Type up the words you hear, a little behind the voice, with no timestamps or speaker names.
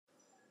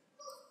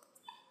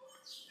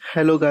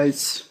Hello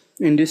guys,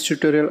 in this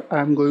tutorial I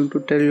am going to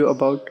tell you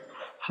about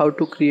how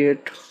to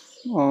create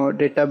a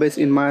database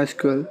in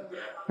MySQL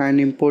and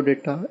import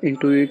data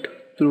into it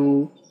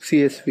through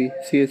CSV.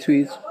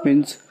 CSV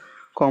means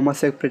comma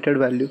separated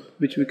value,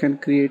 which we can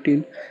create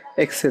in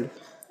Excel,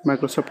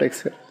 Microsoft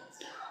Excel.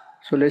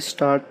 So let's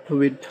start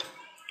with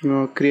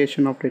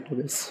creation of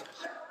database.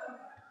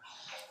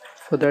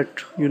 For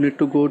that you need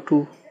to go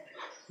to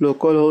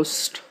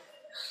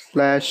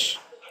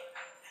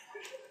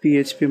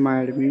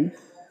localhost/phpMyAdmin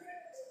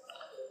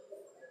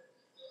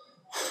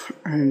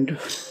and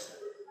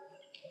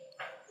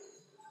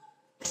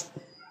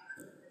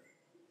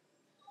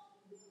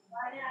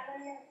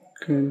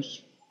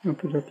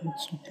after that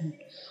let's open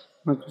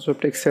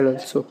Microsoft Excel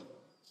also.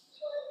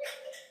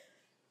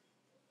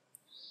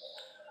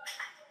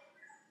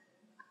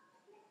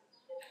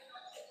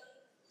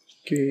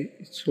 Okay,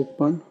 it's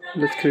open.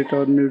 Let's create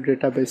our new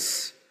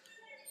database.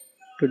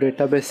 To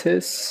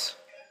databases,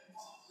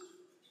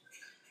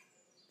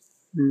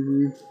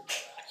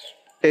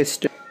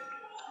 test.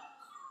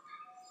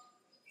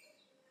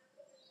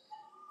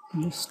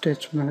 This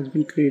test one has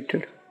been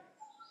created. You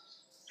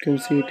can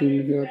see it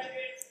in here.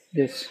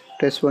 Yes,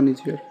 test one is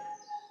here.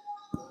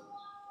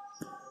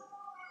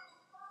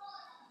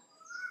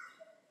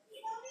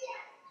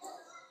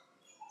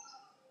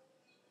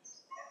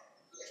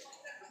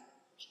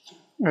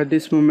 At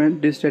this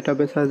moment, this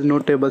database has no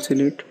tables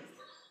in it.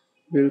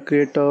 We'll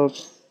create a,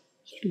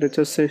 let's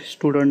just say,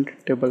 student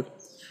table.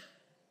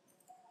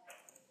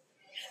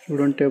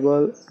 Student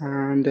table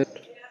and that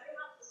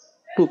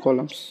two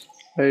columns,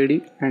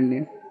 ID and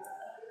name.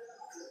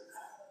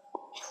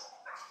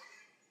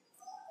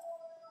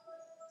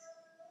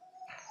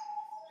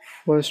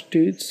 First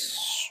is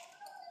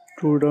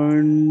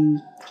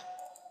student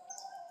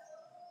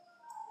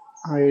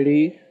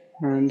ID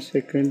and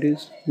second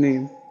is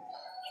name.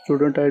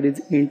 Student ID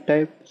is int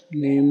type,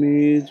 name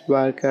is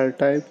varchar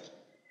type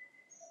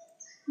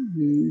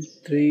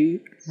 3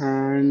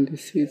 and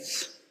this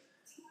is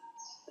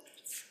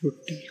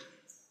 40.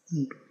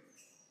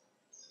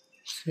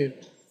 Save.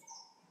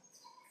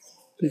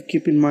 Please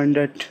keep in mind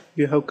that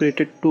you have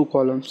created two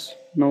columns.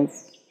 Now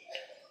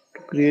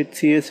to create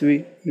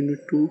CSV you need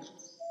to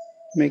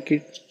make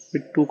it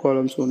with two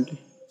columns only.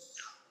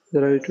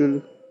 Otherwise it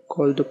will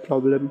cause the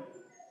problem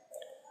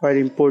while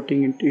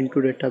importing it into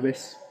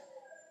database.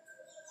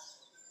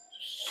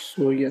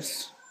 So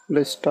yes,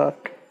 let's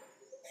start.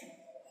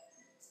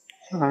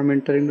 I'm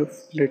entering the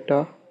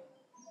data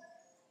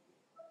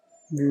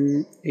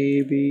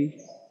A, B,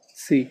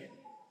 C.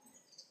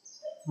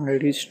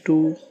 ID is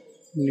 2,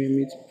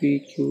 name is P,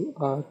 Q,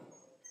 R.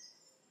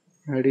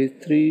 ID is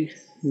 3,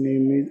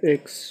 name is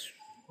X,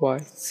 Y,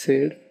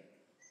 Z.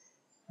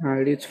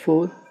 ID is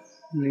 4,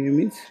 name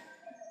is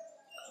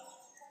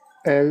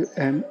L,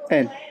 M,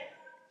 N.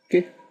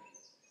 Okay.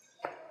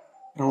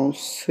 Now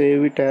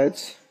save it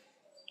as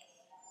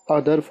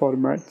other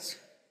formats.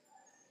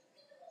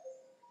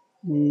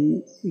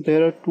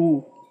 There are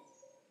two,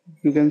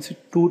 you can see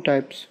two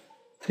types,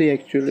 three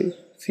actually,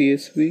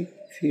 CSV,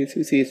 CSV,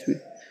 CSV.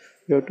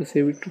 You have to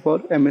save it for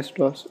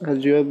MS-DOS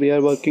as we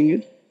are working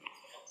in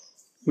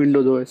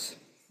Windows OS.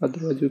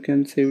 Otherwise you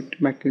can save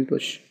it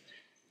Macintosh.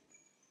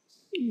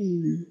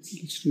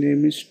 Its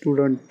name is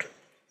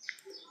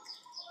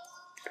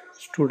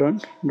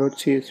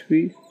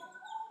student.csv.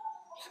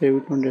 Save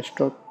it on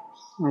desktop.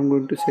 I'm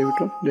going to save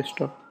it on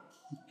desktop.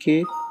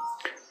 Okay,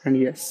 and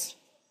yes.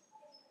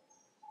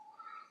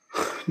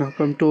 Now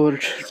come to our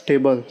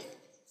table.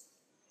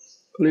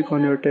 Click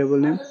on your table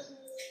name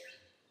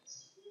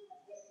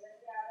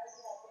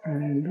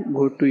and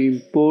go to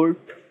import.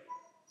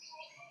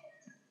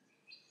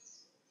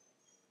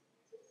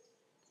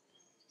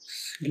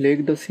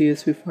 Select the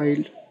CSV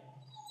file.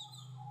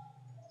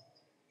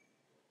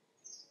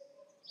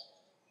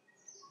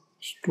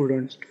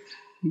 Student.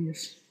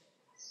 Yes.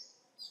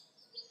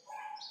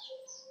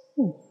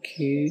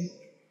 Okay.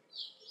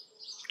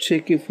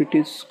 Check if it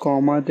is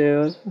comma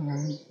there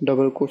and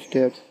double quotes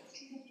there.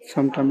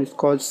 Sometimes it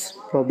causes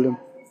problem.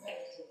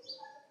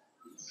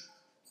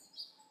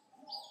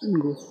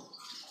 Go.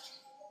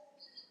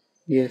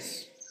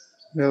 Yes,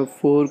 we have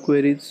 4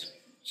 queries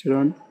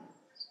run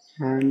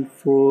and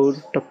 4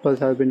 tuples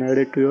have been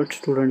added to your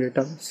student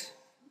database.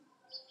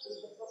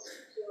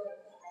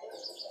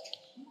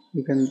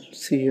 You can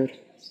see here.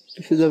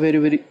 This is a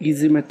very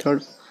easy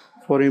method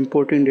for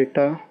importing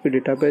data to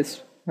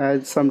database,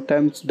 as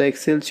sometimes the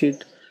Excel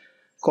sheet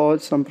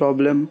cause some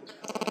problem.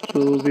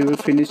 So we will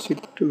finish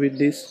it with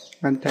this,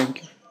 and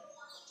thank you.